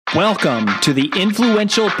Welcome to the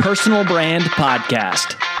Influential Personal Brand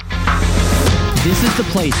Podcast. This is the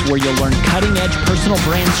place where you'll learn cutting-edge personal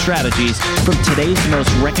brand strategies from today's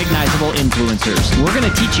most recognizable influencers. We're going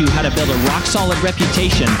to teach you how to build a rock-solid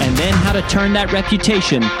reputation and then how to turn that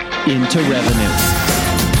reputation into revenue.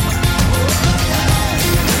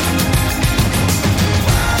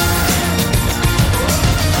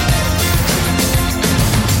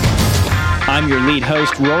 I'm your lead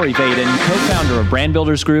host, Rory Vaden, co-founder of Brand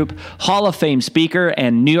Builders Group, Hall of Fame speaker,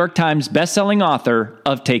 and New York Times bestselling author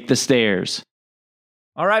of Take the Stairs.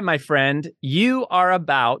 All right, my friend, you are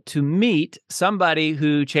about to meet somebody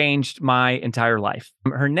who changed my entire life.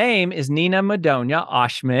 Her name is Nena Madonia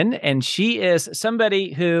Oshman, and she is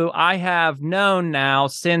somebody who I have known now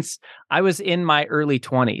since I was in my early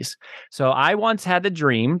 20s. So I once had the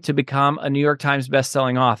dream to become a New York Times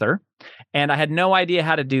bestselling author, and I had no idea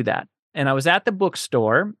how to do that. And I was at the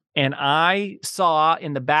bookstore and I saw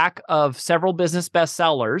in the back of several business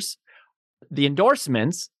bestsellers, the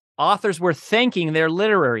endorsements, authors were thanking their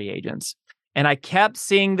literary agents. And I kept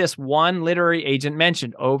seeing this one literary agent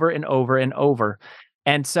mentioned over and over and over.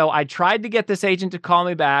 And so I tried to get this agent to call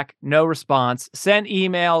me back, no response, sent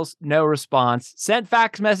emails, no response, sent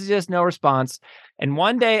fax messages, no response. And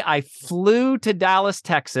one day I flew to Dallas,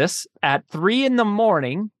 Texas at 3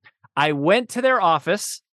 a.m. I went to their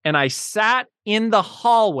office and I sat in the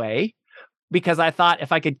hallway because I thought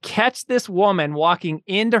if I could catch this woman walking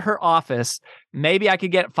into her office, maybe I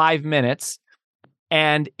could get 5 minutes.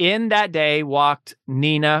 And in that day walked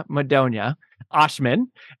Nena Madonia Oshman,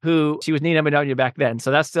 she was Nena Madonia back then. So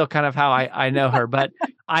that's still kind of how I know her. But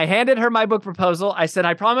I handed her my book proposal. I said,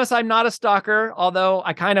 I promise I'm not a stalker, although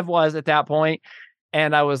I kind of was at that point.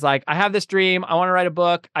 And I was like, I have this dream. I want to write a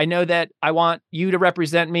book. I know that I want you to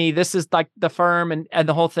represent me. This is like the firm and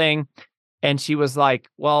the whole thing. And she was like,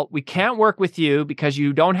 well, we can't work with you because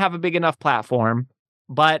you don't have a big enough platform,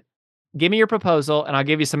 but give me your proposal and I'll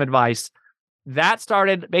give you some advice. That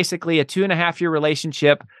started basically a 2.5-year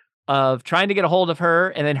relationship of trying to get a hold of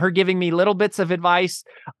her and then her giving me little bits of advice,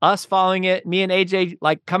 us following it, me and AJ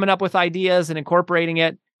like coming up with ideas and incorporating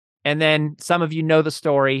it. And then some of you know the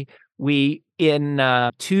story. We, in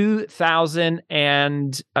 2000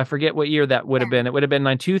 and I forget what year that would have been. It would have been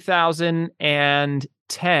like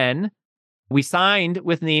 2010. We signed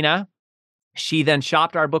with Nena. She then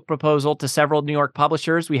shopped our book proposal to several New York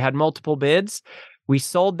publishers. We had multiple bids. We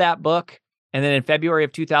sold that book. And then in February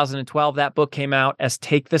of 2012, that book came out as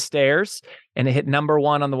Take the Stairs. And it hit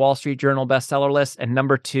 #1 on the Wall Street Journal bestseller list and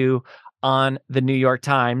 #2 on the New York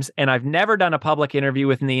Times. And I've never done a public interview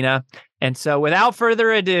with Nena. And so without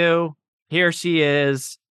further ado, here she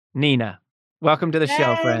is, Nena. Welcome to the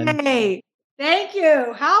show, friend. Hey, thank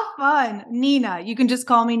you. How fun. Nena. You can just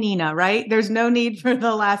call me Nena, right? There's no need for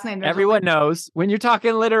the last name. Everyone knows. When you're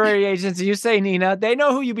talking literary agents, you say Nena, they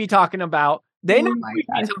know who you be talking about. They know.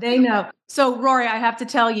 They know. So, Rory, I have to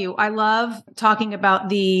tell you, I love talking about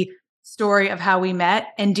the story of how we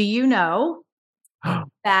met. And do you know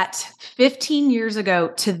that 15 years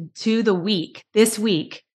ago to this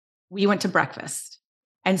week, we went to breakfast.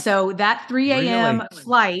 And so that 3 a.m.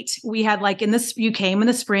 flight, we had you came in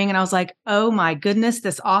the spring and I was like, oh my goodness,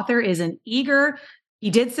 this author is an eager.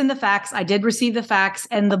 He did send the fax. I did receive the fax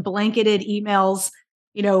and the blanketed emails,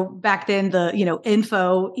 back then, the,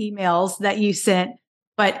 info emails that you sent.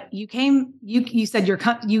 But you came, you said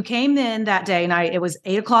you came in that day and it was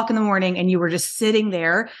 8 o'clock in the morning and you were just sitting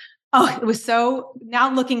there. Oh, it was so,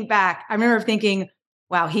 now looking back, I remember thinking,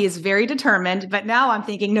 wow, he is very determined. But now I'm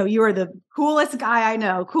thinking, no, you are the coolest guy I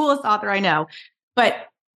know, coolest author I know. But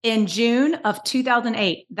in June of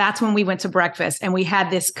 2008, that's when we went to breakfast and we had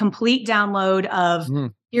this complete download of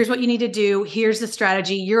here's what you need to do. Here's the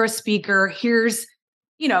strategy. You're a speaker. Here's,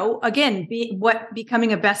 again, what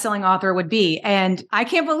becoming a bestselling author would be. And I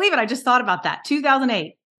can't believe it. I just thought about that.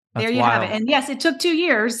 2008. There you have it. And yes, it took 2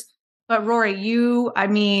 years. But Rory, you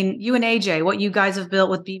and AJ, what you guys have built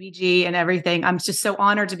with BBG and everything, I'm just so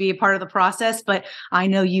honored to be a part of the process, but I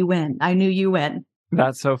know you win. I knew you win.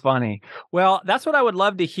 That's so funny. Well, that's what I would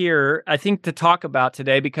love to hear, I think, to talk about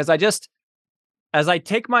today, because as I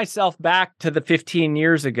take myself back to the 15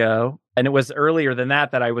 years ago, and it was earlier than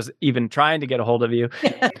that I was even trying to get a hold of you,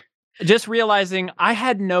 just realizing I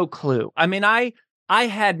had no clue. I mean, I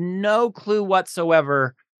had no clue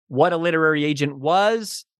whatsoever what a literary agent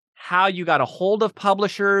was, how you got a hold of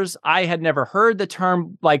publishers. I had never heard the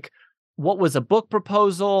term, like, what was a book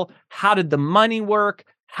proposal? How did the money work?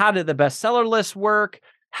 How did the bestseller list work?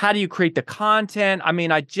 How do you create the content? I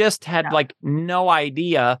mean, I just had no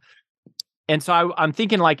idea. And so I'm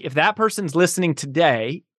thinking, like, if that person's listening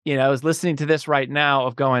today, is listening to this right now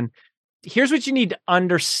of going, here's what you need to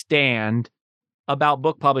understand about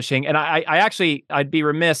book publishing. And I'd be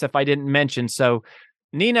remiss if I didn't mention. So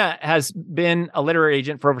Nena has been a literary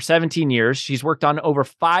agent for over 17 years. She's worked on over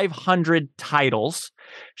 500 titles.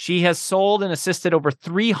 She has sold and assisted over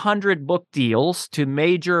 300 book deals to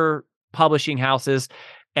major publishing houses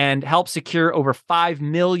and helped secure over $5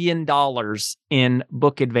 million in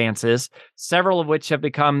book advances, several of which have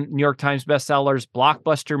become New York Times bestsellers,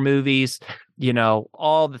 blockbuster movies,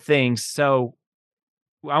 all the things. So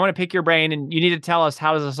I want to pick your brain, and you need to tell us,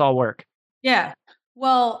 how does this all work? Yeah.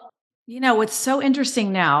 Well, what's so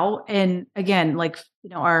interesting now, and again,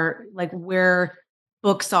 where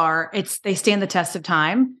books are, they stand the test of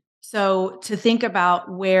time. So to think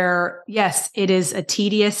about where, yes, it is a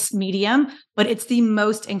tedious medium, but it's the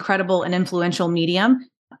most incredible and influential medium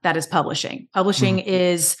that is publishing. Publishing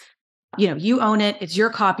is, you own it. It's your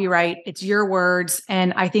copyright. It's your words.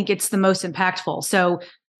 And I think it's the most impactful. So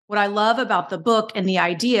what I love about the book and the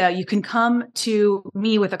idea, you can come to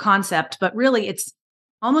me with a concept, but really it's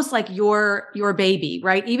almost like your baby,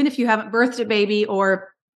 right? Even if you haven't birthed a baby, or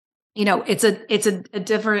it's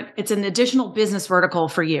an additional business vertical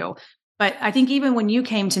for you. But I think even when you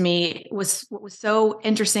came to me, what was so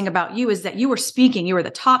interesting about you is that you were speaking. You were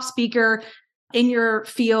the top speaker in your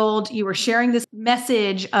field. You were sharing this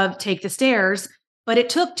message of take the stairs, but it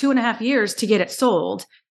took 2.5 years to get it sold.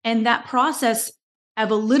 And that process of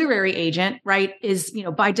a literary agent, right, is,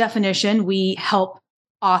 by definition, we help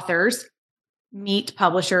authors meet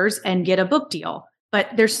publishers and get a book deal. But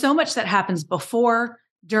there's so much that happens before,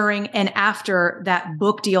 during, and after that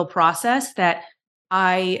book deal process that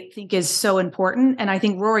I think is so important. And I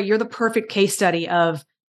think, Rory, you're the perfect case study of,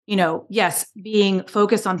 yes, being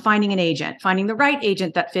focused on finding an agent, finding the right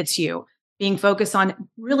agent that fits you, being focused on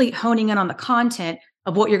really honing in on the content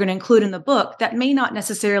of what you're going to include in the book that may not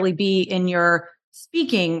necessarily be in your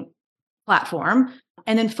speaking platform,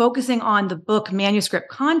 and then focusing on the book manuscript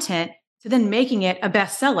content to then making it a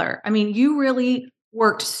bestseller. I mean, you really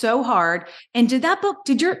worked so hard. And did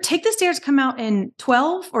your Take the Stairs come out in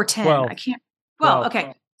 12 or 10? 12. I can't. Well,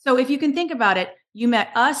 okay. So if you can think about it, you met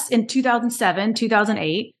us in 2007,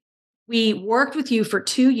 2008. We worked with you for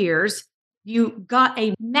 2 years. You got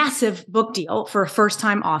a massive book deal for a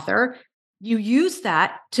first-time author. You use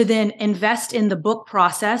that to then invest in the book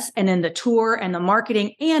process and in the tour and the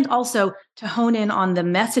marketing, and also to hone in on the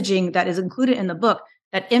messaging that is included in the book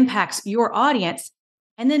that impacts your audience.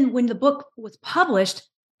 And then when the book was published,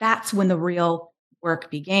 that's when the real work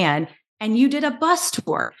began. And you did a bus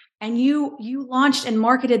tour, and you launched and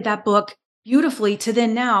marketed that book beautifully to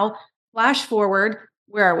then now flash forward.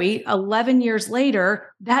 Where are we? 11 years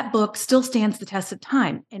later, that book still stands the test of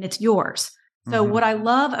time, and it's yours. So what I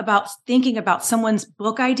love about thinking about someone's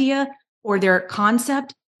book idea or their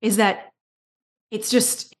concept is that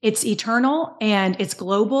it's eternal and it's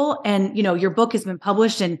global. And, your book has been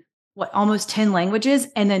published in almost 10 languages.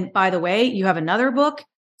 And then, by the way, you have another book.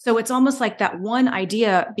 So it's almost like that one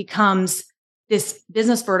idea becomes this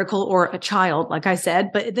business vertical or a child, like I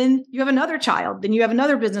said, but then you have another child, then you have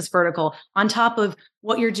another business vertical on top of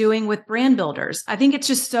what you're doing with brand builders. I think it's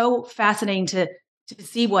just so fascinating to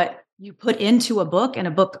see what you put into a book and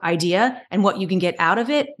a book idea and what you can get out of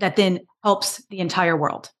it that then helps the entire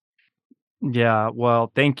world. Yeah,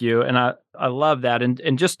 well, thank you. And I love that.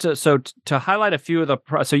 And just to highlight a few of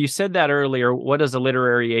so you said that earlier, what is a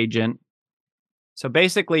literary agent? So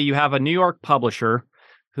basically you have a New York publisher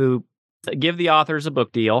who give the authors a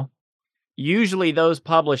book deal. Usually those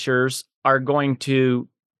publishers are going to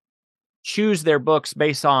choose their books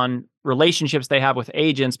based on relationships they have with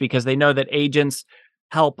agents, because they know that agents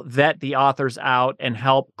help vet the authors out and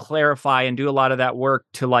help clarify and do a lot of that work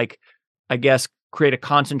to, create a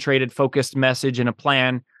concentrated, focused message and a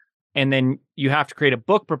plan. And then you have to create a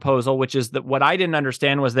book proposal, which is what I didn't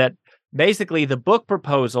understand was that basically the book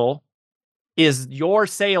proposal is your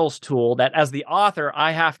sales tool, that as the author,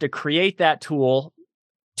 I have to create that tool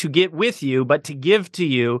to get with you, but to give to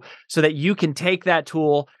you so that you can take that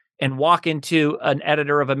tool and walk into an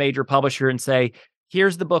editor of a major publisher and say,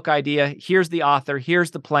 here's the book idea, here's the author,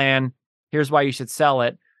 here's the plan, here's why you should sell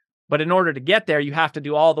it. But in order to get there, you have to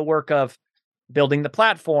do all the work of building the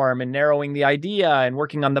platform and narrowing the idea and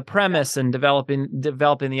working on the premise and developing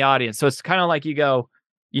the audience. So it's kind of like you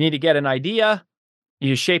need to get an idea,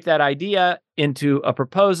 you shape that idea into a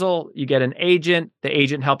proposal, you get an agent, the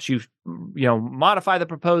agent helps you, modify the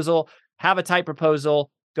proposal, have a type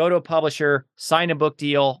proposal, go to a publisher, sign a book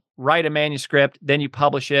deal, write a manuscript, then you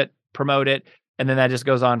publish it, promote it, and then that just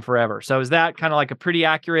goes on forever. So is that kind of like a pretty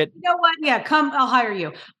accurate? You know what? Yeah, I'll hire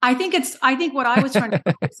you. I think what I was trying to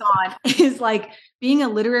focus on is like being a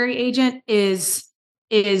literary agent is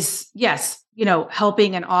is, yes,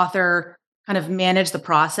 helping an author kind of manage the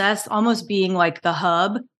process, almost being like the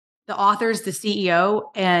hub. The author's the CEO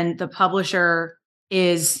and the publisher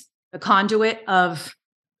is the conduit of,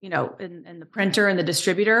 and the printer and the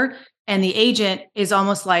distributor. And the agent is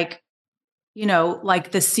almost like,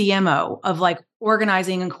 like the CMO of like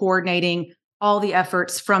organizing and coordinating all the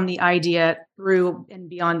efforts from the idea through and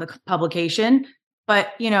beyond the publication.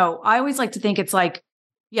 But, I always like to think it's like,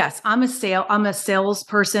 yes, I'm a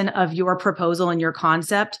salesperson of your proposal and your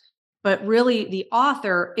concept, but really the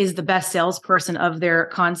author is the best salesperson of their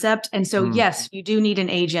concept. And so, yes, you do need an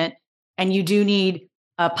agent and you do need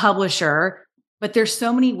a publisher, but there's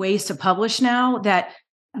so many ways to publish now that,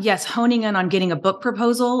 yes, honing in on getting a book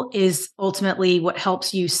proposal is ultimately what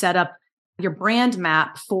helps you set up your brand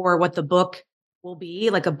map for what the book will be,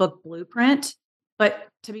 like a book blueprint. But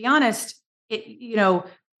to be honest,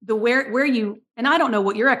 the where you, and I don't know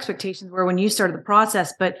what your expectations were when you started the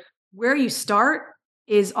process, but where you start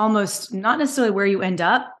is almost not necessarily where you end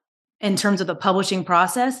up in terms of the publishing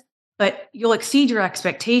process, but you'll exceed your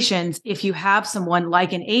expectations if you have someone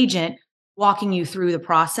like an agent walking you through the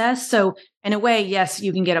process. So in a way, yes,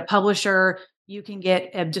 you can get a publisher, you can get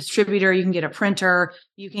a distributor, you can get a printer,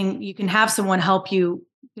 you can have someone help you,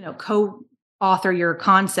 co-author your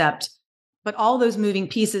concept. But all those moving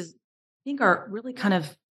pieces, I think, are really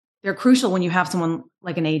they're crucial when you have someone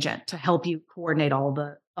like an agent to help you coordinate all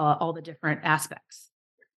the different aspects.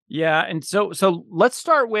 Yeah. And so let's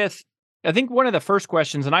start with, I think one of the first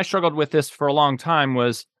questions, and I struggled with this for a long time,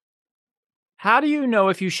 was how do you know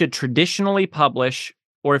if you should traditionally publish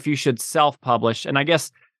or if you should self-publish? And I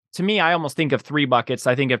guess to me, I almost think of three buckets.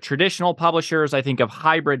 I think of traditional publishers, I think of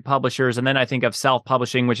hybrid publishers, and then I think of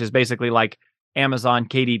self-publishing, which is basically like Amazon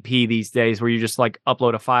KDP these days, where you just like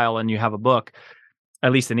upload a file and you have a book,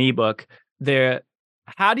 at least an ebook.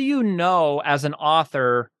 How do you know as an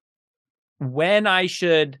author when I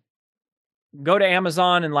should go to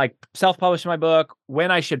Amazon and like self-publish my book,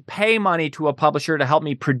 when I should pay money to a publisher to help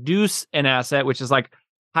me produce an asset, which is like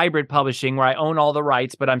hybrid publishing where I own all the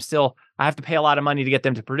rights, but I have to pay a lot of money to get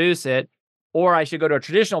them to produce it, or I should go to a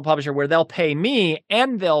traditional publisher where they'll pay me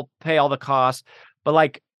and they'll pay all the costs. But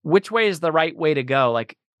like, which way is the right way to go?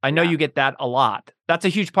 Like, I know you get that a lot. That's a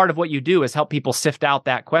huge part of what you do, is help people sift out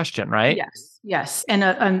that question, right? Yes.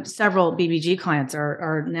 And several BBG clients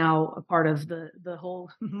are now a part of the whole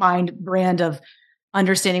mind brand of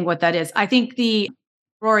understanding what that is. I think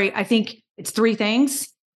Rory, I think it's three things.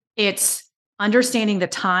 It's understanding the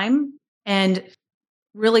time and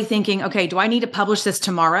really thinking, okay, do I need to publish this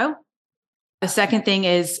tomorrow? The second thing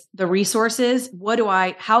is the resources.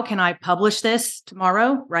 How can I publish this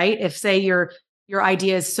tomorrow, right? If say your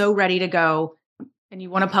idea is so ready to go and you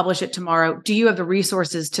want to publish it tomorrow, do you have the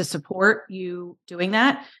resources to support you doing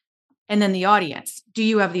that? And then the audience. Do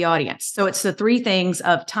you have the audience? So it's the three things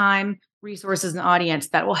of time, resources, and audience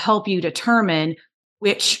that will help you determine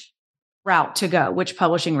which route to go, which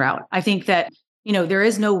publishing route. I think that, there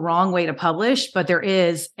is no wrong way to publish, but there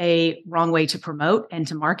is a wrong way to promote and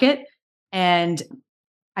to market. And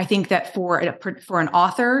I think that for an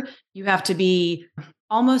author, you have to be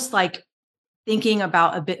almost like thinking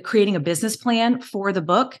about creating a business plan for the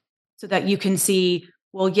book so that you can see,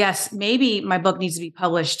 well, yes, maybe my book needs to be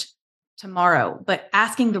published tomorrow, but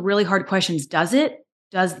asking the really hard questions, does it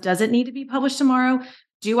need to be published tomorrow?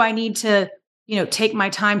 Do I need to, take my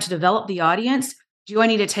time to develop the audience? Do I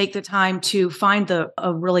need to take the time to find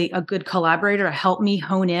a good collaborator to help me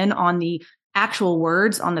hone in on the actual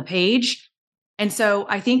words on the page? And so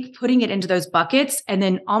I think putting it into those buckets and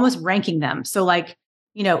then almost ranking them. So like,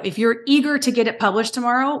 if you're eager to get it published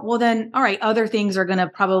tomorrow, well then, all right, other things are going to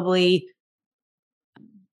probably,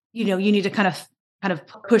 you need to kind of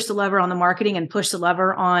push the lever on the marketing and push the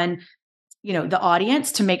lever on, the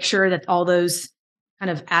audience to make sure that all those kind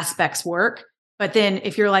of aspects work. But then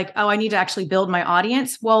if you're like, oh, I need to actually build my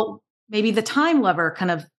audience, well, maybe the time lever kind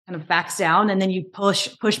of backs down and then you push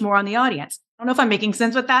more on the audience. I don't know if I'm making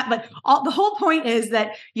sense with that, but the whole point is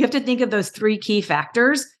that you have to think of those three key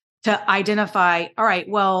factors to identify, all right,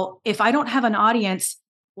 well, if I don't have an audience,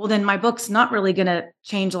 well, then my book's not really going to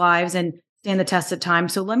change lives and stand the test of time.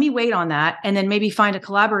 So let me wait on that and then maybe find a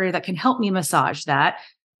collaborator that can help me massage that.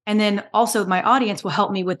 And then also my audience will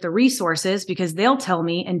help me with the resources because they'll tell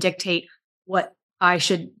me and dictate what I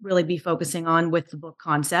should really be focusing on with the book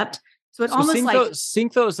concept. So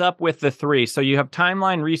sync those up with the three. So you have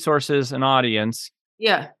timeline, resources, and audience.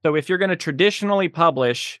 Yeah. So if you're going to traditionally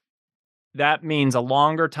publish, that means a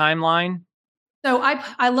longer timeline. So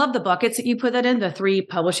I love the buckets that you put that in, the three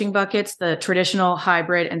publishing buckets, the traditional,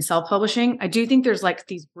 hybrid, and self-publishing. I do think there's like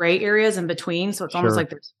these gray areas in between. So it's almost like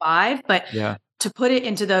there's five, but to put it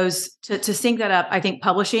into those, to sync that up, I think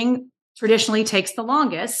publishing traditionally takes the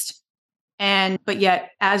longest. But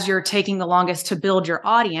yet, as you're taking the longest to build your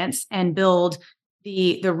audience and build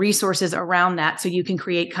the resources around that, so you can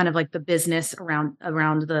create kind of like the business around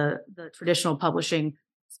the traditional publishing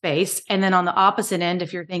space. And then on the opposite end,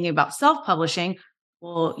 if you're thinking about self-publishing,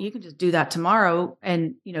 well, you can just do that tomorrow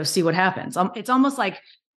and, see what happens. It's almost like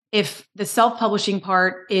if the self-publishing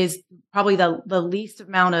part is probably the least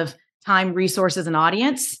amount of time, resources, and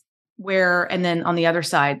audience, and then on the other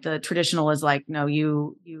side, the traditional is like, no,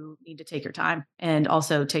 you need to take your time and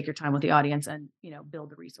also take your time with the audience and, build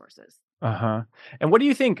the resources. Uh-huh. And what do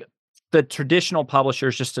you think the traditional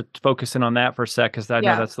publishers, just to focus in on that for a sec, because I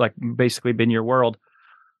know that's like basically been your world.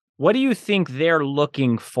 What do you think they're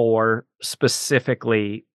looking for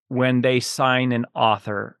specifically when they sign an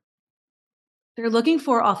author? They're looking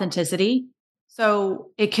for authenticity.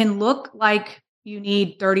 So it can look like you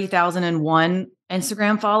need 30,001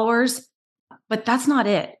 Instagram followers, but that's not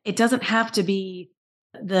it. It doesn't have to be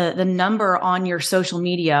the number on your social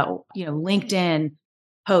media, LinkedIn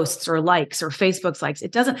posts or likes or Facebook's likes.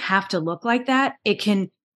 It doesn't have to look like that. It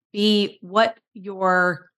can be what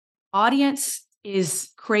your audience is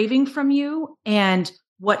craving from you and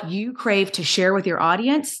what you crave to share with your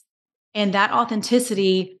audience. And that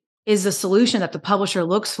authenticity is the solution that the publisher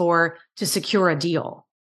looks for to secure a deal.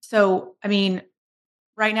 So,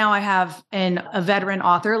 right now I have a veteran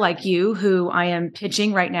author like you who I am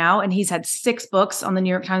pitching right now, and he's had 6 books on the New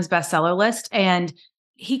York Times bestseller list, and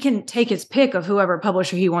he can take his pick of whoever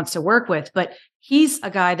publisher he wants to work with. But he's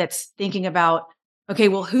a guy that's thinking about, okay,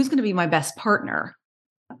 well, who's going to be my best partner?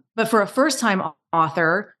 But for a first-time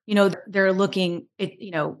author, they're looking at,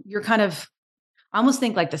 you're kind of, I almost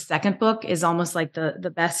think like the second book is almost like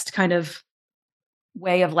the best kind of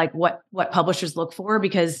way of like what publishers look for,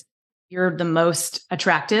 because you're the most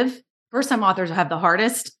attractive. First-time authors have the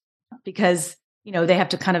hardest because, they have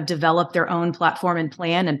to kind of develop their own platform and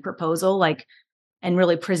plan and proposal, and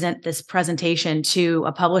really present this presentation to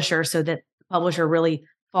a publisher so that the publisher really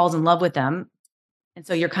falls in love with them. And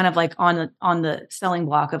so you're kind of like on the selling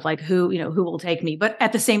block of like who will take me. But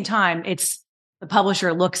at the same time, it's the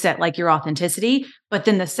publisher looks at like your authenticity. But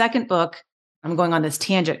then the second book, I'm going on this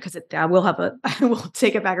tangent because I will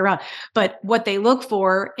take it back around. But what they look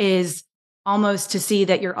for is almost to see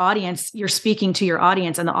that you're speaking to your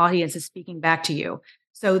audience and the audience is speaking back to you.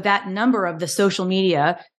 So that number of the social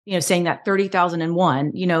media, saying that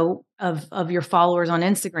 30,001, of your followers on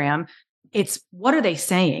Instagram, it's what are they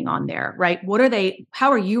saying on there, right?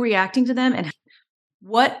 How are you reacting to them? And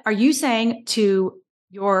what are you saying to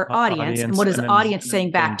your audience? And what is the audience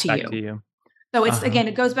saying back to you? So it's, again,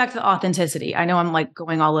 it goes back to the authenticity. I know I'm like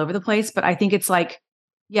going all over the place, but I think it's like,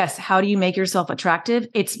 yes, how do you make yourself attractive?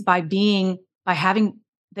 It's by having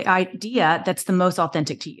the idea that's the most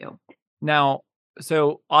authentic to you. Now,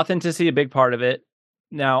 so authenticity, a big part of it.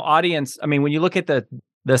 Now, audience, when you look at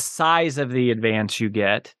the size of the advance you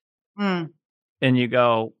get, and you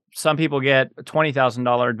go, some people get a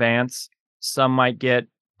 $20,000 advance, some might get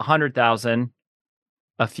 100,000,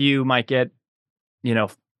 a few might get,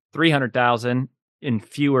 300,000, and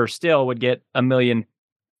fewer still would get $1 million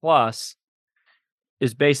plus.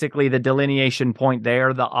 Is basically the delineation point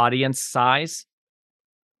there, the audience size?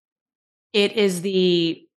 It is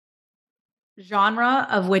the genre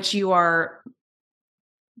of which you are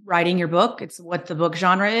writing your book. It's what the book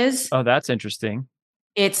genre is. Oh, that's interesting.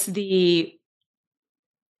 It's the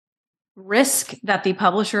risk that the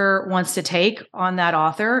publisher wants to take on that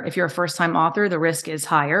author. If you're a first-time author, the risk is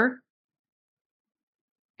higher.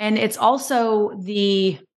 And it's also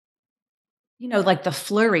the, like the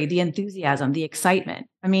flurry, the enthusiasm, the excitement.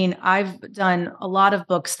 I've done a lot of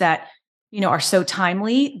books that, are so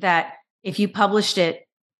timely that if you published it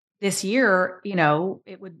this year,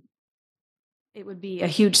 it would be a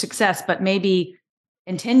huge success, but maybe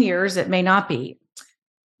in 10 years, it may not be.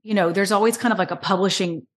 There's always kind of like a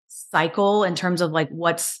publishing cycle in terms of like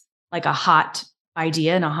what's like a hot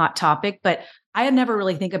idea and a hot topic, but I never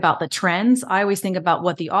really think about the trends. I always think about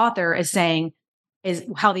what the author is saying, is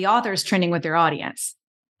how the author is trending with their audience.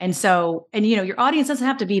 And so, your audience doesn't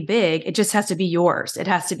have to be big. It just has to be yours. It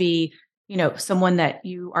has to be, someone that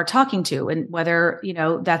you are talking to, and whether,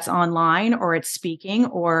 that's online or it's speaking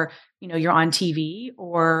or, you're on TV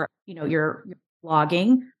or, you're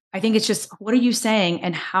blogging. I think it's just, what are you saying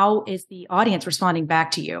and how is the audience responding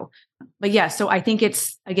back to you? But yeah, so I think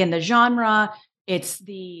it's, again, the genre, it's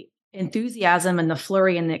the enthusiasm and the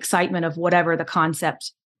flurry and the excitement of whatever the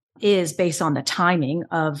concept is based on the timing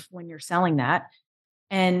of when you're selling that.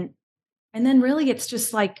 And then really it's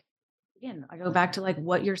just like, again, I go back to like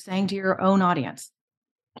what you're saying to your own audience.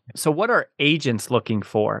 So what are agents looking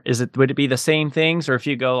for? Would it be the same things? Or if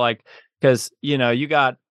you go like, because, you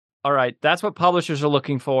got, all right, that's what publishers are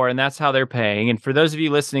looking for, and that's how they're paying. And for those of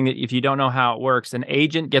you listening, if you don't know how it works, an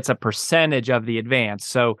agent gets a percentage of the advance.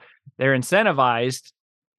 So they're incentivized.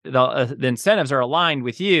 The incentives are aligned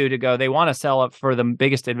with you to go, they want to sell it for the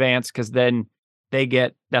biggest advance because then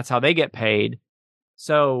that's how they get paid.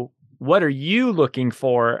 So what are you looking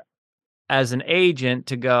for as an agent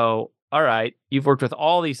to go, all right, you've worked with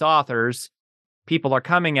all these authors, people are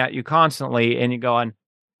coming at you constantly, and you're going,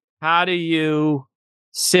 how do you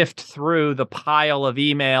sift through the pile of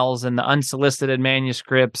emails and the unsolicited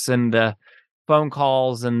manuscripts and the phone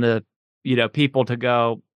calls and the, people to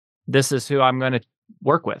go, this is who I'm going to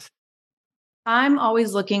work with? I'm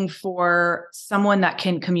always looking for someone that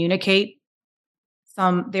can communicate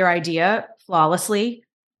their idea flawlessly.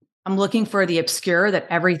 I'm looking for the obscure that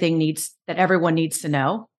everyone needs to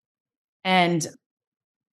know. And,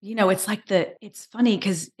 it's funny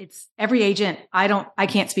because it's every agent. I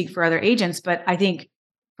can't speak for other agents, but I think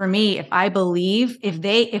for me, if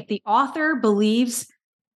the author believes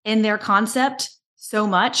in their concept so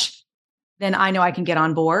much, then I know I can get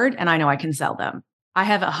on board and I know I can sell them. I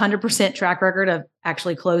have 100% track record of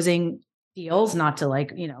actually closing deals, not to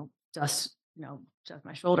dust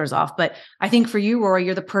my shoulders off. But I think for you, Rory,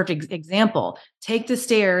 you're the perfect example. Take the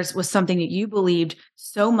Stairs was something that you believed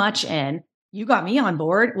so much in. You got me on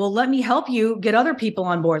board. Well, let me help you get other people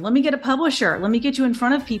on board. Let me get a publisher. Let me get you in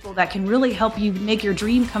front of people that can really help you make your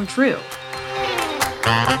dream come true.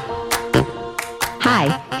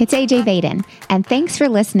 Hi, it's AJ Vaden, and thanks for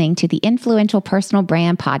listening to the Influential Personal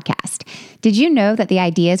Brand Podcast. Did you know that the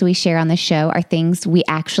ideas we share on the show are things we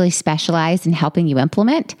actually specialize in helping you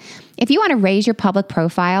implement? If you want to raise your public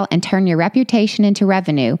profile and turn your reputation into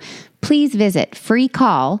revenue, please visit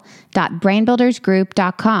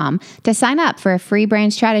freecall.brandbuildersgroup.com to sign up for a free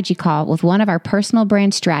brand strategy call with one of our personal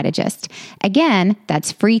brand strategists. Again,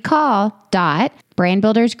 that's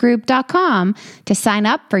freecall.brandbuildersgroup.com to sign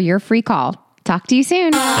up for your free call. Talk to you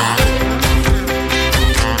soon.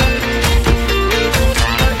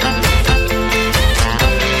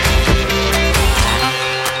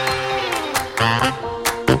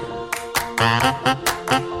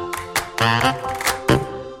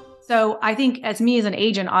 So I think as an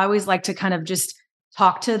agent, I always like to kind of just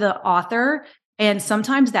talk to the author. And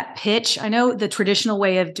sometimes that pitch, I know the traditional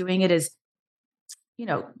way of doing it is,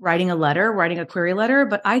 writing a query letter,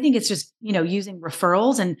 but I think it's just, using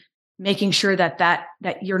referrals and making sure that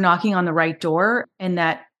you're knocking on the right door and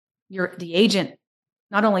that the agent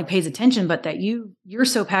not only pays attention, but that you're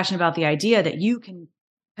so passionate about the idea that you can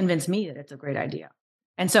convince me that it's a great idea.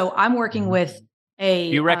 And so I'm working with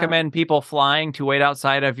you recommend people flying to wait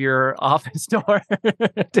outside of your office door?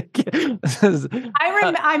 That day,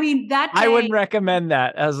 I wouldn't recommend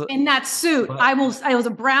that in that suit. I was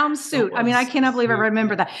a brown suit. I cannot believe I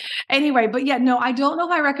remember that. Anyway, but yeah, no, I don't know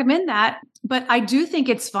if I recommend that, but I do think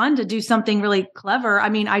it's fun to do something really clever.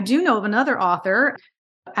 I do know of another author.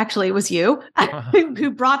 Actually, it was you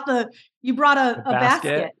who brought a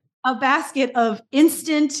basket of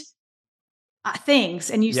instant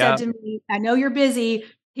things. And you said to me, I know you're busy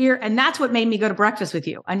here. And that's what made me go to breakfast with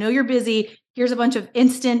you. I know you're busy. Here's a bunch of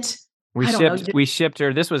instant. We shipped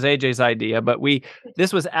her. This was AJ's idea, but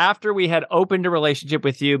this was after we had opened a relationship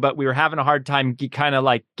with you, but we were having a hard time kind of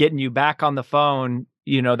like getting you back on the phone.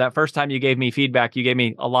 That first time you gave me feedback, you gave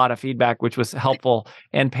me a lot of feedback, which was helpful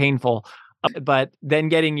and painful. But then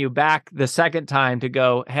getting you back the second time to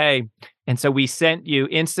go, hey, and so we sent you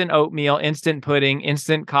instant oatmeal, instant pudding,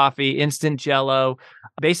 instant coffee, instant Jell-O.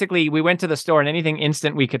 Basically, we went to the store and anything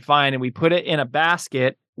instant we could find, and we put it in a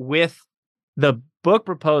basket with the book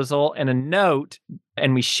proposal and a note,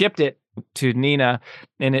 and we shipped it to Nena.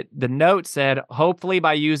 And the note said, hopefully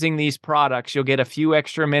by using these products, you'll get a few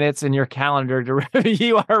extra minutes in your calendar to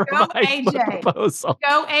review our revised book proposal.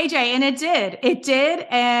 Go AJ. And it did.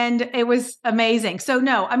 And it was amazing. So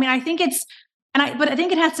no, I think it's, but I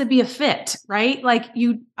think it has to be a fit, right? Like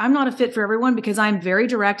I'm not a fit for everyone because I'm very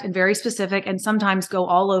direct and very specific and sometimes go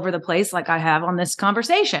all over the place like I have on this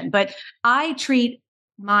conversation. But I treat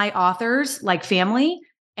my authors like family,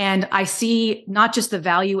 and I see not just the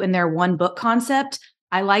value in their one book concept.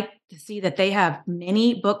 I like to see that they have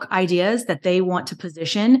many book ideas that they want to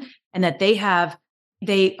position, and that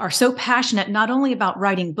they are so passionate not only about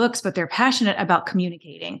writing books, but they're passionate about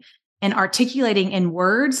communicating and articulating in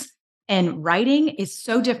words. And writing is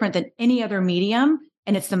so different than any other medium.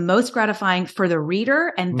 And it's the most gratifying for the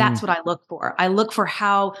reader. And that's what I look for. I look for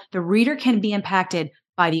how the reader can be impacted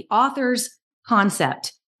by the author's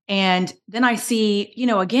concept. And then I see,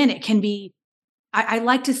 again, it can be I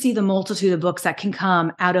like to see the multitude of books that can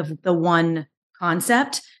come out of the one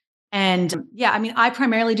concept. And yeah, I mean, I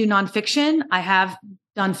primarily do nonfiction. I have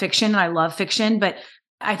done fiction and I love fiction, but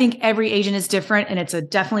I think every agent is different and it's a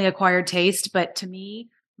definitely acquired taste. But to me,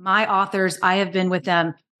 my authors, I have been with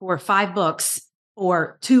them for 5 books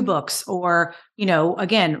or 2 books, or,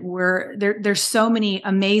 again, there's so many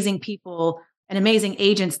amazing people and amazing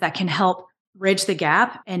agents that can help bridge the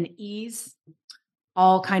gap and ease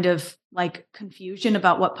all kind of like confusion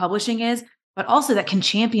about what publishing is, but also that can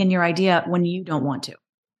champion your idea when you don't want to.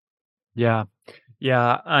 Yeah.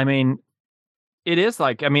 Yeah. I mean, it is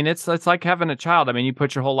like, it's like having a child. I mean, you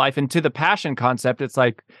put your whole life into the passion concept. It's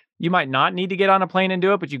like, you might not need to get on a plane and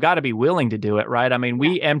do it, but you got to be willing to do it, right? I mean,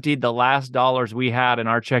 we emptied the last dollars we had in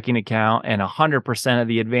our checking account and 100% of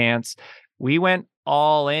the advance. We went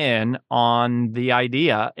all in on the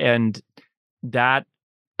idea. And that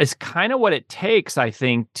is kind of what it takes, I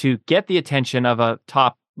think, to get the attention of a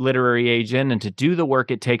top literary agent and to do the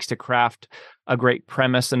work it takes to craft a great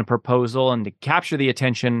premise and a proposal and to capture the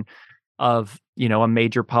attention of, a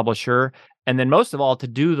major publisher. And then most of all, to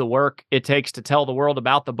do the work it takes to tell the world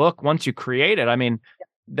about the book once you create it. I mean,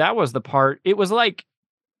 that was the part. It was like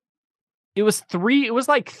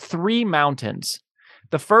 3 mountains.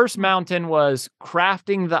 The first mountain was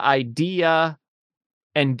crafting the idea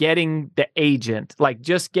and getting the agent, like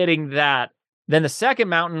just getting that. Then the second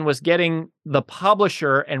mountain was getting the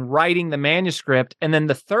publisher and writing the manuscript. And then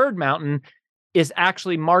the third mountain is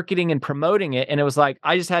actually marketing and promoting it. And it was like,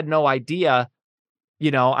 I just had no idea.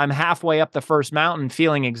 I'm halfway up the first mountain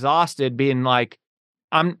feeling exhausted, being like,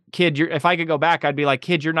 if I could go back, I'd be like,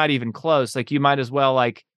 kid, you're not even close. Like, you might as well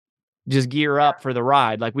like just gear up for the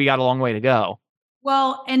ride. Like, we got a long way to go.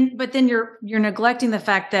 Well, but then you're neglecting the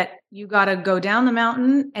fact that you got to go down the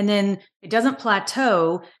mountain and then it doesn't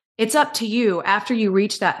plateau. It's up to you after you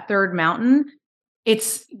reach that third mountain.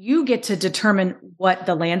 You get to determine what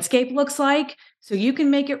the landscape looks like. So you can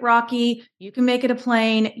make it rocky, you can make it a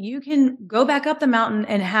plain, you can go back up the mountain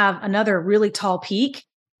and have another really tall peak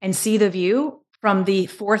and see the view from the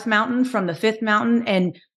 4th mountain, from the 5th mountain,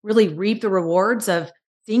 and really reap the rewards of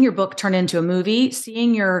seeing your book turn into a movie,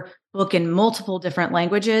 seeing your book in multiple different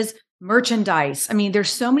languages, merchandise. I mean, there's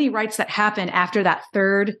so many rights that happen after that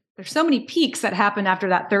third. There's so many peaks that happen after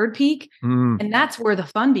that third peak. And that's where the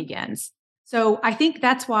fun begins. So I think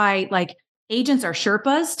that's why like agents are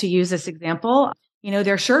Sherpas, to use this example.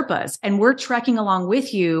 They're Sherpas and we're trekking along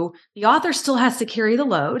with you. The author still has to carry the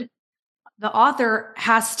load. The author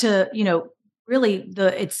has to, really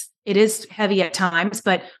it is heavy at times,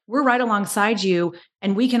 but we're right alongside you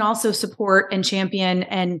and we can also support and champion.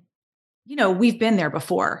 And, we've been there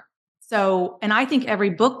before. So, and I think every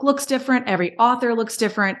book looks different. Every author looks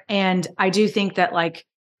different. And I do think that like,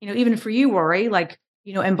 even for you, Rory, like,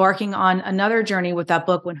 embarking on another journey with that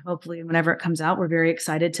book whenever it comes out, we're very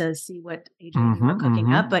excited to see what agent you are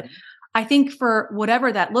cooking up. But I think for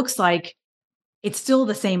whatever that looks like, it's still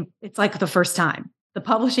the same. It's like the first time. The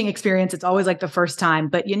publishing experience, it's always like the first time,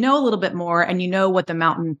 but a little bit more and what the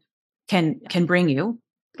mountain can bring you.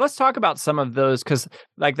 Let's talk about some of those, because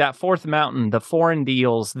like that 4th mountain, the foreign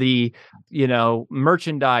deals, the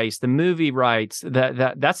merchandise, the movie rights,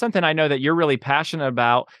 that's something I know that you're really passionate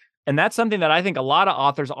about. And that's something that I think a lot of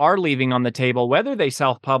authors are leaving on the table, whether they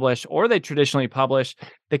self-publish or they traditionally publish.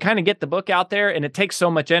 They kind of get the book out there and it takes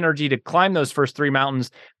so much energy to climb those first 3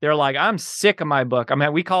 mountains. They're like, I'm sick of my book. I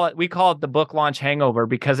mean, we call it the book launch hangover,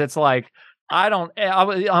 because it's like,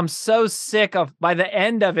 I'm so sick of, by the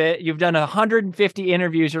end of it, you've done 150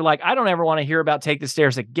 interviews. You're like, I don't ever want to hear about Take the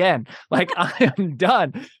Stairs again. Like, I am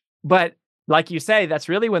done. But like you say, that's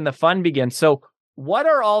really when the fun begins. So what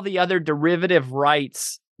are all the other derivative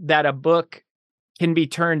rights that a book can be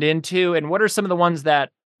turned into? And what are some of the ones that,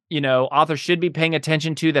 authors should be paying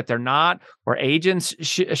attention to that they're not, or agents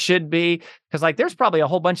should be? Because like, there's probably a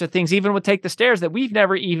whole bunch of things, even with Take the Stairs, that we've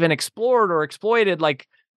never even explored or exploited. Like,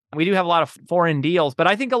 we do have a lot of foreign deals, but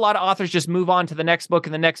I think a lot of authors just move on to the next book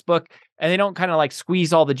and the next book, and they don't kind of like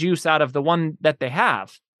squeeze all the juice out of the one that they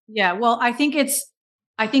have. Yeah. Well, I think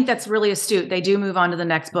that's really astute. They do move on to the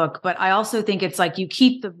next book, but I also think it's like you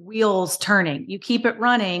keep the wheels turning, you keep it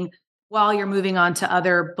running while you're moving on to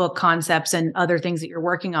other book concepts and other things that you're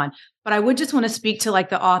working on. But I would just want to speak to like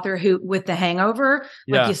the author who, with the hangover,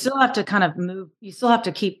 like you still have to kind of move, you still have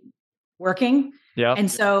to keep working. Yeah.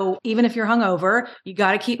 And so even if you're hungover, you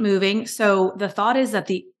got to keep moving. So the thought is that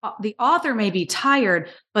the author may be tired,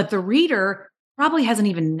 but the reader probably hasn't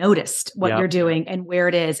even noticed what you're doing and where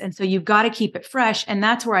it is. And so you've got to keep it fresh. And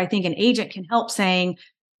that's where I think an agent can help, saying,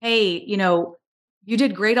 hey, you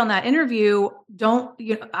did great on that interview.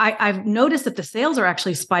 I've noticed that the sales are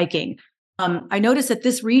actually spiking. I noticed that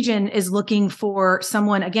this region is looking for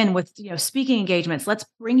someone, again, with speaking engagements. Let's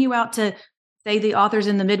bring you out to, say, the authors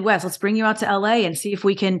in the Midwest. Let's bring you out to LA and see if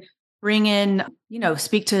we can bring in,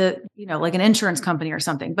 speak to, like an insurance company or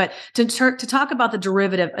something. But to talk about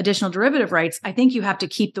the additional derivative rights, I think you have to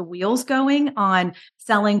keep the wheels going on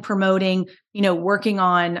selling, promoting, working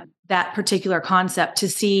on that particular concept to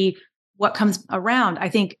see what comes around. I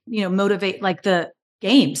think, motivate like the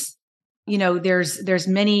games. There's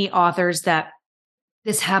many authors that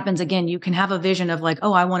this happens again. You can have a vision of like,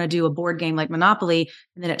 oh, I want to do a board game like Monopoly,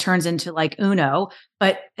 and then it turns into like Uno,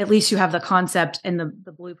 but at least you have the concept and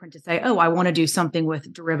the blueprint to say, oh, I want to do something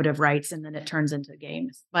with derivative rights, and then it turns into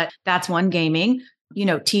games. But that's one gaming,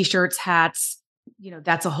 t-shirts, hats,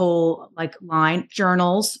 that's a whole like line,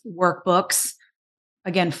 journals, workbooks,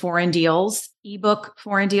 again, foreign deals, ebook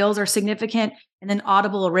foreign deals are significant, and then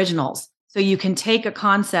Audible originals. So you can take a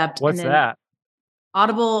concept. What's that?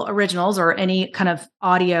 Audible originals, or any kind of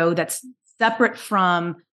audio that's separate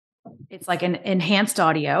from, it's like an enhanced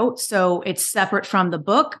audio. So it's separate from the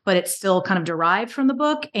book, but it's still kind of derived from the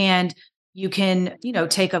book. And you can,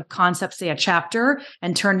 take a concept, say a chapter,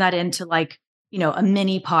 and turn that into like, a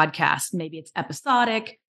mini podcast. Maybe it's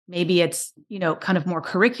episodic, maybe it's, kind of more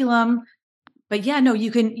curriculum. But yeah, no,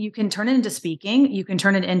 you can turn it into speaking. You can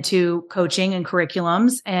turn it into coaching and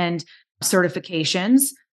curriculums and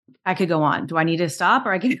certifications. I could go on. Do I need to stop,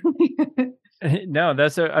 or I can? No,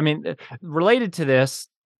 related to this,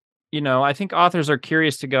 I think authors are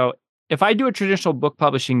curious to go, if I do a traditional book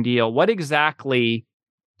publishing deal, what exactly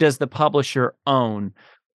does the publisher own?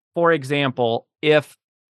 For example, if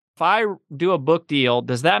I do a book deal,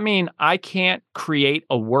 does that mean I can't create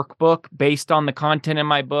a workbook based on the content in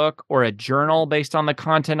my book, or a journal based on the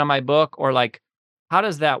content of my book? Or like, how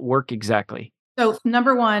does that work exactly? So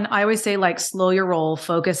number one, I always say like slow your roll,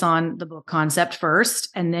 focus on the book concept first,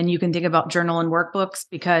 and then you can think about journal and workbooks,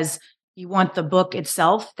 because you want the book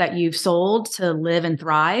itself that you've sold to live and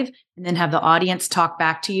thrive, and then have the audience talk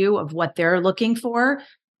back to you of what they're looking for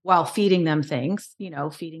while feeding them things,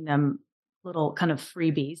 feeding them little kind of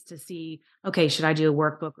freebies to see, okay, should I do a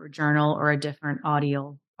workbook or journal or a different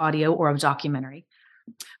audio or a documentary?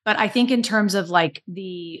 But I think in terms of like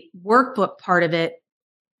the workbook part of it,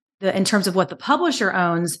 in terms of what the publisher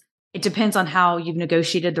owns, it depends on how you've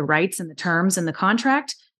negotiated the rights and the terms and the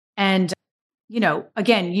contract. And,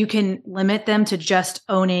 again, you can limit them to just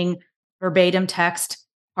owning verbatim text,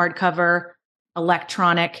 hardcover,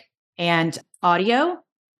 electronic, and audio.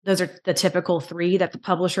 Those are the typical three that the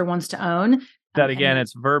publisher wants to own. That again,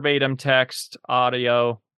 it's verbatim text,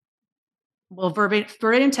 audio. Well,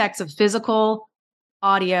 verbatim text of physical,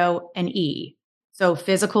 audio, and E. So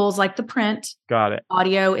physical is like the print. Got it.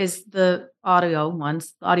 Audio is the audio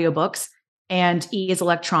ones, the audiobooks, and E is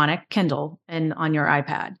electronic, Kindle, and on your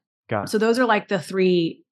iPad. Got it. So those are like the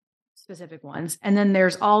three specific ones. And then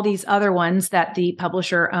there's all these other ones that the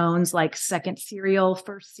publisher owns, like second serial,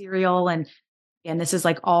 first serial, and this is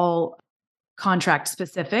like all contract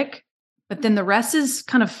specific. But then the rest is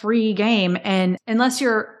kind of free game. And unless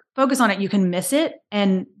you're focused on it, you can miss it,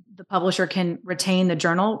 and the publisher can retain the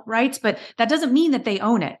journal rights, but that doesn't mean that they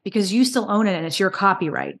own it, because you still own it and it's your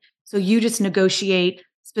copyright. So you just negotiate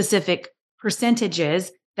specific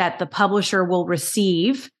percentages that the publisher will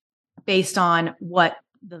receive based on what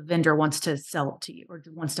the vendor wants to sell to you or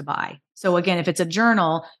wants to buy. So again, if it's a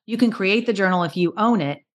journal, you can create the journal if you own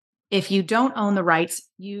it. If you don't own the rights,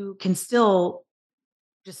 you can still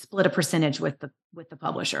just split a percentage with the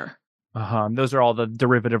publisher. Those are all the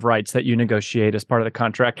derivative rights that you negotiate as part of the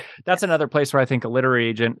contract. That's another place where I think a literary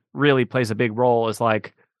agent really plays a big role, is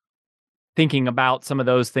like thinking about some of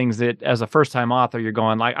those things that as a first-time author, you're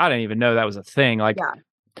going like, I didn't even know that was a thing. Like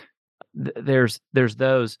there's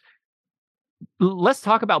those. Let's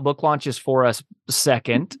talk about book launches for a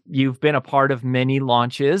second. You've been a part of many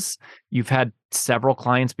launches. You've had several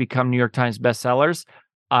clients become New York Times bestsellers.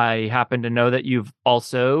 I happen to know that you've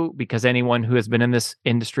also, because anyone who has been in this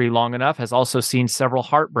industry long enough has also seen several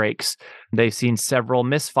heartbreaks. They've seen several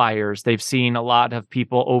misfires. They've seen a lot of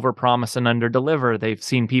people overpromise and underdeliver. They've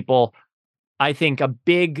seen people, I think a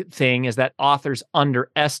big thing is that authors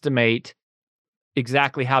underestimate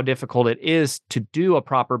exactly how difficult it is to do a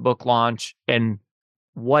proper book launch and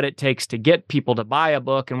what it takes to get people to buy a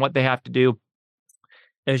book and what they have to do.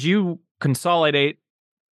 As you consolidate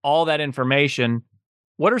all that information,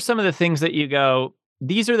 what are some of the things that you go,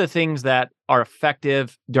 these are the things that are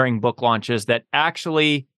effective during book launches that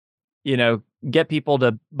actually, get people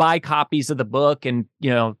to buy copies of the book and,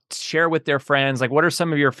 share with their friends? Like, what are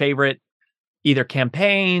some of your favorite either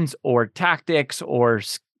campaigns or tactics or,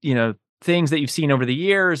 things that you've seen over the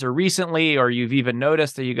years or recently, or you've even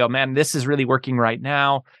noticed that you go, man, this is really working right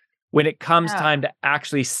now when it comes time to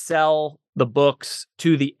actually sell the books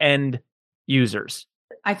to the end users?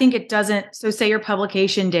 I think it doesn't. So say your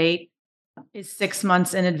publication date is 6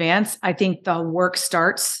 months in advance. I think the work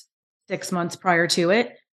starts 6 months prior to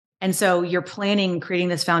it. And so you're planning, creating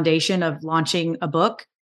this foundation of launching a book.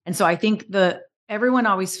 And so I think everyone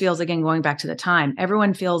always feels, again, going back to the time,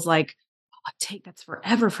 everyone feels like, that's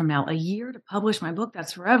forever from now, a year to publish my book.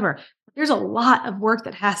 That's forever. But there's a lot of work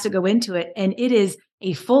that has to go into it. And it is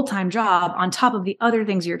a full-time job on top of the other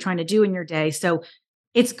things you're trying to do in your day. So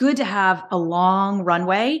it's good to have a long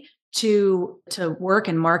runway to work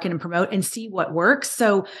and market and promote and see what works.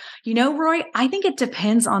 So, Roy, I think it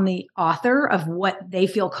depends on the author of what they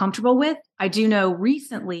feel comfortable with. I do know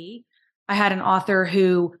recently I had an author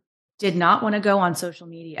who did not want to go on social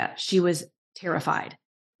media. She was terrified.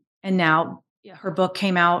 And now her book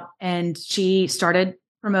came out and she started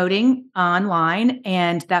promoting online.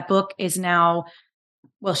 And that book is now,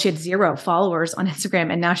 she had 0 followers on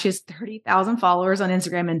Instagram. And now she has 30,000 followers on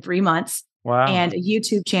Instagram in 3 months. Wow. And a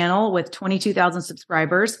YouTube channel with 22,000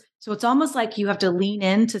 subscribers. So it's almost like you have to lean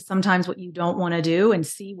into sometimes what you don't want to do and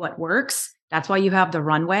see what works. That's why you have the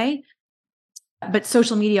runway. But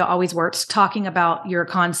social media always works. Talking about your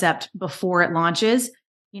concept before it launches.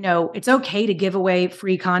 It's okay to give away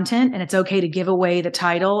free content and it's okay to give away the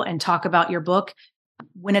title and talk about your book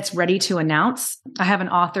when it's ready to announce. I have an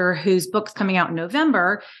author whose book's coming out in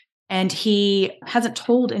November and he hasn't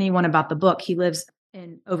told anyone about the book. He lives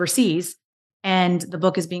overseas and the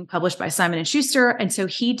book is being published by Simon & Schuster. And so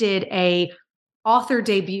he did a author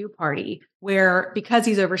debut party where, because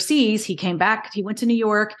he's overseas, he came back, he went to New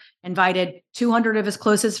York, invited 200 of his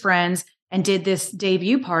closest friends and did this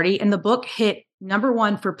debut party. And the book hit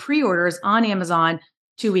 #1 for pre-orders on Amazon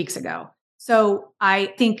 2 weeks ago. So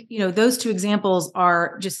I think, those 2 examples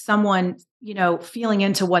are just someone, feeling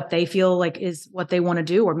into what they feel like is what they want to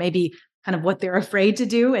do, or maybe kind of what they're afraid to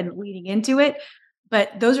do and leading into it.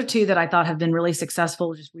 But those are 2 that I thought have been really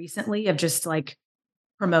successful just recently of just like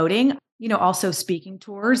promoting, also speaking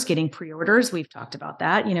tours, getting pre-orders. We've talked about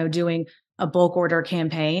that, doing a bulk order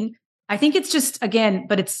campaign. I think it's just, again,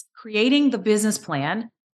 but it's creating the business plan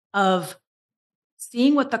of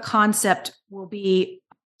seeing what the concept will be,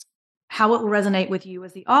 how it will resonate with you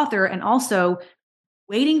as the author, and also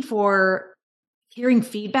waiting for hearing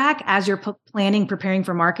feedback as you're preparing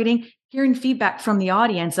for marketing, hearing feedback from the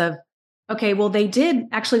audience of, okay, well, they did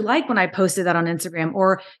actually like when I posted that on Instagram,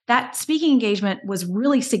 or that speaking engagement was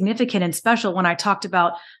really significant and special when I talked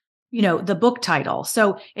about, the book title.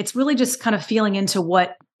 So it's really just kind of feeling into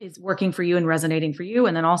what is working for you and resonating for you.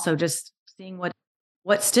 And then also just seeing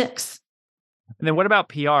what sticks. And then what about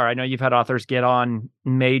PR? I know you've had authors get on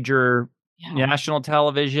major national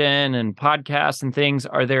television and podcasts and things.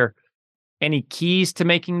 Are there any keys to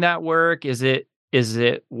making that work? Is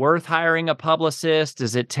it worth hiring a publicist?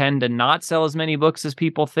 Does it tend to not sell as many books as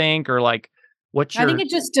people think? Or I think it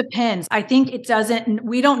just depends. I think it doesn't,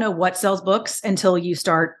 we don't know what sells books until you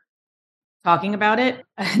start talking about it,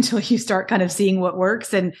 until you start kind of seeing what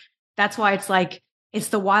works. And that's why it's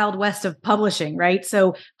the Wild West of publishing, right?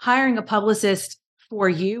 So hiring a publicist for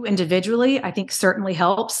you individually, I think certainly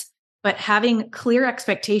helps, but having clear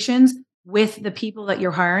expectations with the people that you're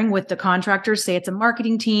hiring, with the contractors, say it's a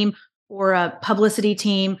marketing team or a publicity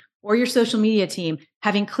team or your social media team,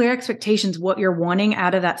 having clear expectations, what you're wanting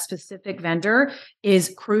out of that specific vendor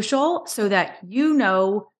is crucial so that you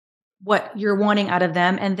know what you're wanting out of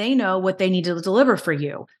them and they know what they need to deliver for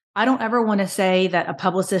you. I don't ever want to say that a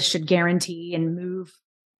publicist should guarantee and move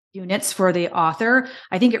units for the author.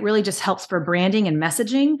 I think it really just helps for branding and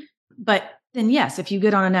messaging. But then yes, if you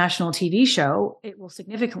get on a national TV show, it will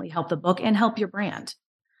significantly help the book and help your brand.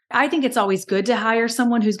 I think it's always good to hire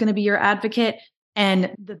someone who's going to be your advocate,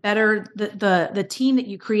 and the better the team that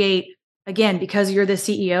you create, again, because you're the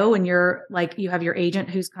CEO and you have your agent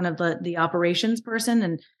who's kind of the operations person,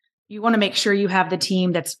 and you want to make sure you have the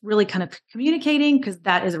team that's really kind of communicating, because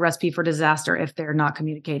that is a recipe for disaster if they're not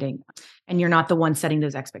communicating and you're not the one setting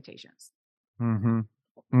those expectations. Mm-hmm.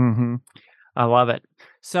 Mm-hmm. I love it.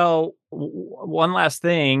 So one last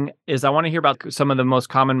thing is I want to hear about some of the most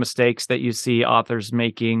common mistakes that you see authors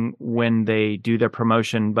making when they do their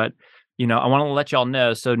promotion. But, I want to let y'all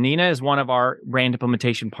know. So Nena is one of our brand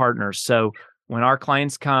implementation partners. So when our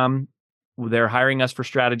clients come, they're hiring us for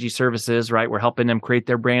strategy services, right? We're helping them create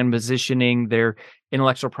their brand positioning, their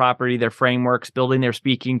intellectual property, their frameworks, building their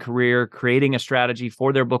speaking career, creating a strategy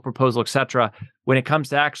for their book proposal, etc. When it comes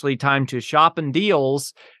to actually time to shop and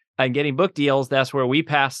deals, and getting book deals, that's where we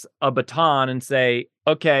pass a baton and say,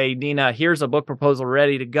 okay, Nena, here's a book proposal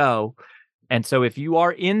ready to go. And so if you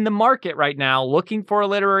are in the market right now looking for a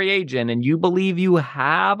literary agent and you believe you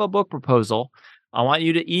have a book proposal, I want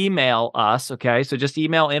you to email us, okay? So just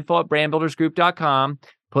email info@brandbuildersgroup.com,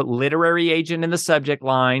 put literary agent in the subject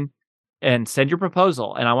line, and send your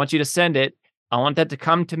proposal. And I want you to send it. I want that to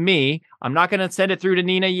come to me. I'm not going to send it through to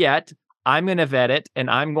Nena yet. I'm going to vet it, and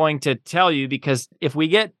I'm going to tell you, because if we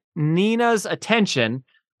get Nena's attention,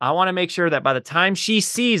 I want to make sure that by the time she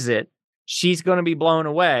sees it, she's going to be blown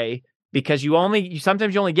away, because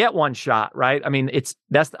sometimes you only get one shot, right? I mean,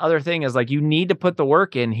 that's the other thing, is like, you need to put the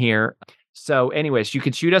work in here. So anyways, you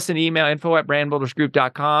can shoot us an email,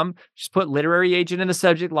 info@brandbuildersgroup.com. Just put literary agent in the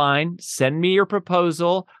subject line. Send me your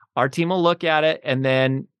proposal. Our team will look at it. And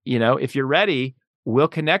then, if you're ready, we'll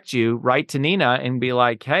connect you right to Nena and be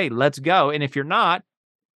like, hey, let's go. And if you're not,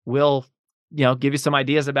 we'll, give you some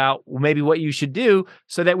ideas about maybe what you should do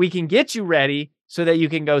so that we can get you ready so that you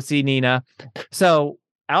can go see Nena. So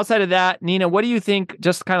outside of that, Nena, what do you think,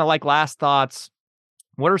 just kind of like last thoughts,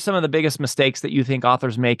 what are some of the biggest mistakes that you think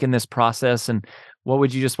authors make in this process? And what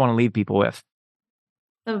would you just want to leave people with?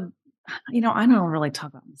 I don't really talk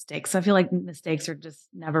about mistakes. I feel like mistakes are just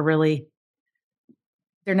they're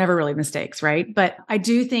never really mistakes, right? But I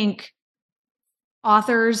do think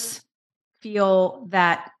authors feel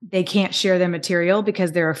that they can't share their material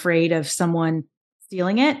because they're afraid of someone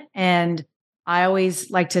stealing it. And I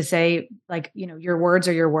always like to say, your words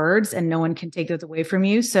are your words and no one can take those away from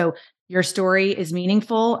you. So your story is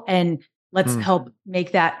meaningful, and let's help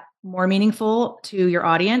make that more meaningful to your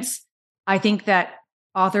audience. I think that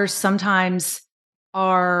authors sometimes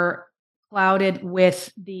are clouded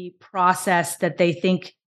with the process that they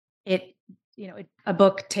think a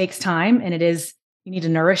book takes time, and you need to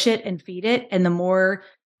nourish it and feed it. And the more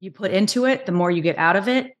you put into it, the more you get out of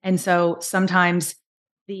it. And so sometimes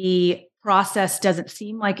the process doesn't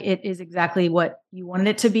seem like it is exactly what you wanted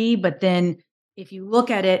it to be. But then if you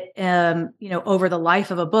look at it, over the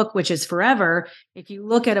life of a book, which is forever, if you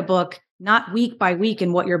look at a book, not week by week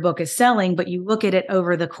and what your book is selling, but you look at it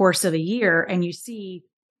over the course of a year and you see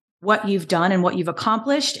what you've done and what you've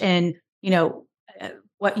accomplished, and,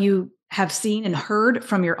 what you have seen and heard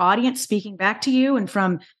from your audience speaking back to you, and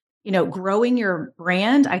from, growing your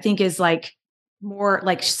brand, I think is more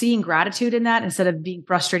like seeing gratitude in that, instead of being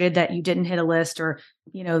frustrated that you didn't hit a list, or,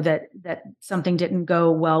 that something didn't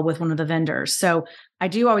go well with one of the vendors. So I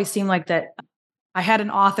do always seem like that. I had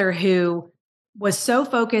an author who was so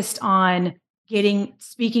focused on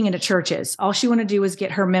speaking into churches. All she wanted to do was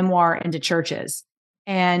get her memoir into churches.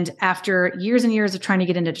 And after years and years of trying to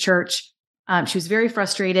get into church, she was very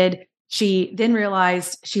frustrated. She then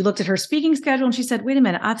realized, she looked at her speaking schedule and she said, wait a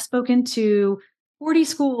minute, I've spoken to 40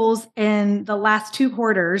 schools in the last 2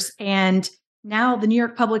 quarters. And now the New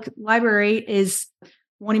York Public Library is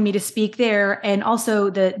wanting me to speak there. And also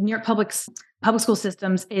the New York Public School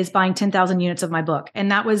Systems is buying 10,000 units of my book.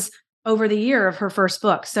 And that was over the year of her first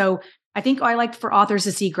book. So I think I like for authors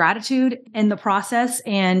to see gratitude in the process.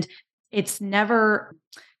 And it's never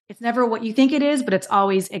what you think it is, but it's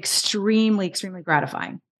always extremely, extremely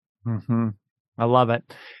gratifying. Mm-hmm. I love it.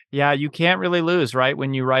 Yeah, you can't really lose, right?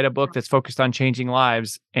 When you write a book that's focused on changing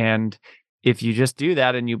lives. And if you just do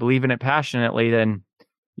that and you believe in it passionately, then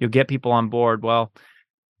you'll get people on board. Well,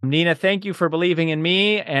 Nena, thank you for believing in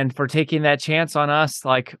me and for taking that chance on us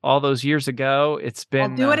like all those years ago. It's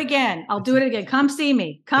been... I'll do it again. Come see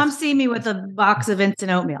me. Come see me with a box of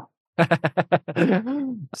instant oatmeal.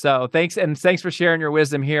 So thanks for sharing your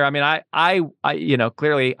wisdom here. I mean, I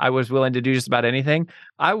clearly I was willing to do just about anything.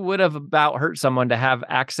 I would have about hurt someone to have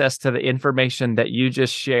access to the information that you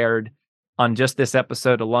just shared on just this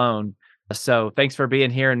episode alone. So thanks for being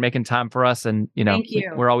here and making time for us. And Thank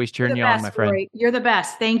you. We're always cheering you on, my friend. Rory. You're the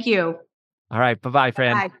best. Thank you. All right. Bye-bye,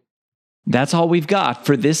 friend. Bye. That's all we've got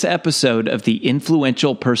for this episode of the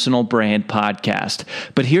Influential Personal Brand Podcast.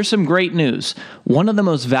 But here's some great news. One of the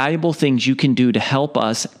most valuable things you can do to help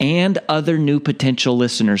us and other new potential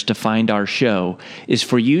listeners to find our show is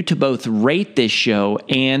for you to both rate this show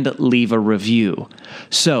and leave a review.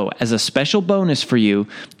 So, as a special bonus for you,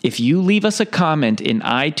 if you leave us a comment in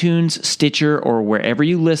iTunes, Stitcher, or wherever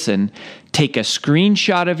you listen, take a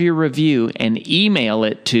screenshot of your review and email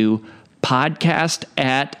it to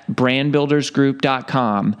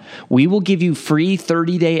podcast@brandbuildersgroup.com. We will give you free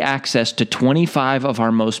 30-day access to 25 of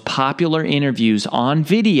our most popular interviews on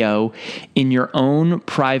video in your own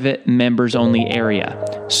private members-only area.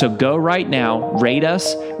 So go right now, rate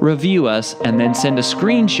us, review us, and then send a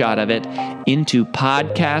screenshot of it into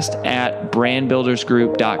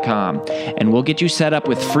podcast@brandbuildersgroup.com. And we'll get you set up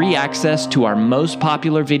with free access to our most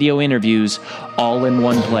popular video interviews all in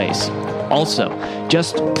one place. Also,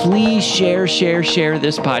 just please share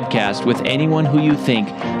this podcast with anyone who you think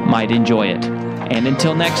might enjoy it. And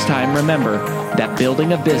until next time, remember that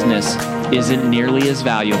building a business isn't nearly as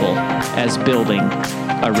valuable as building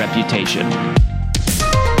a reputation.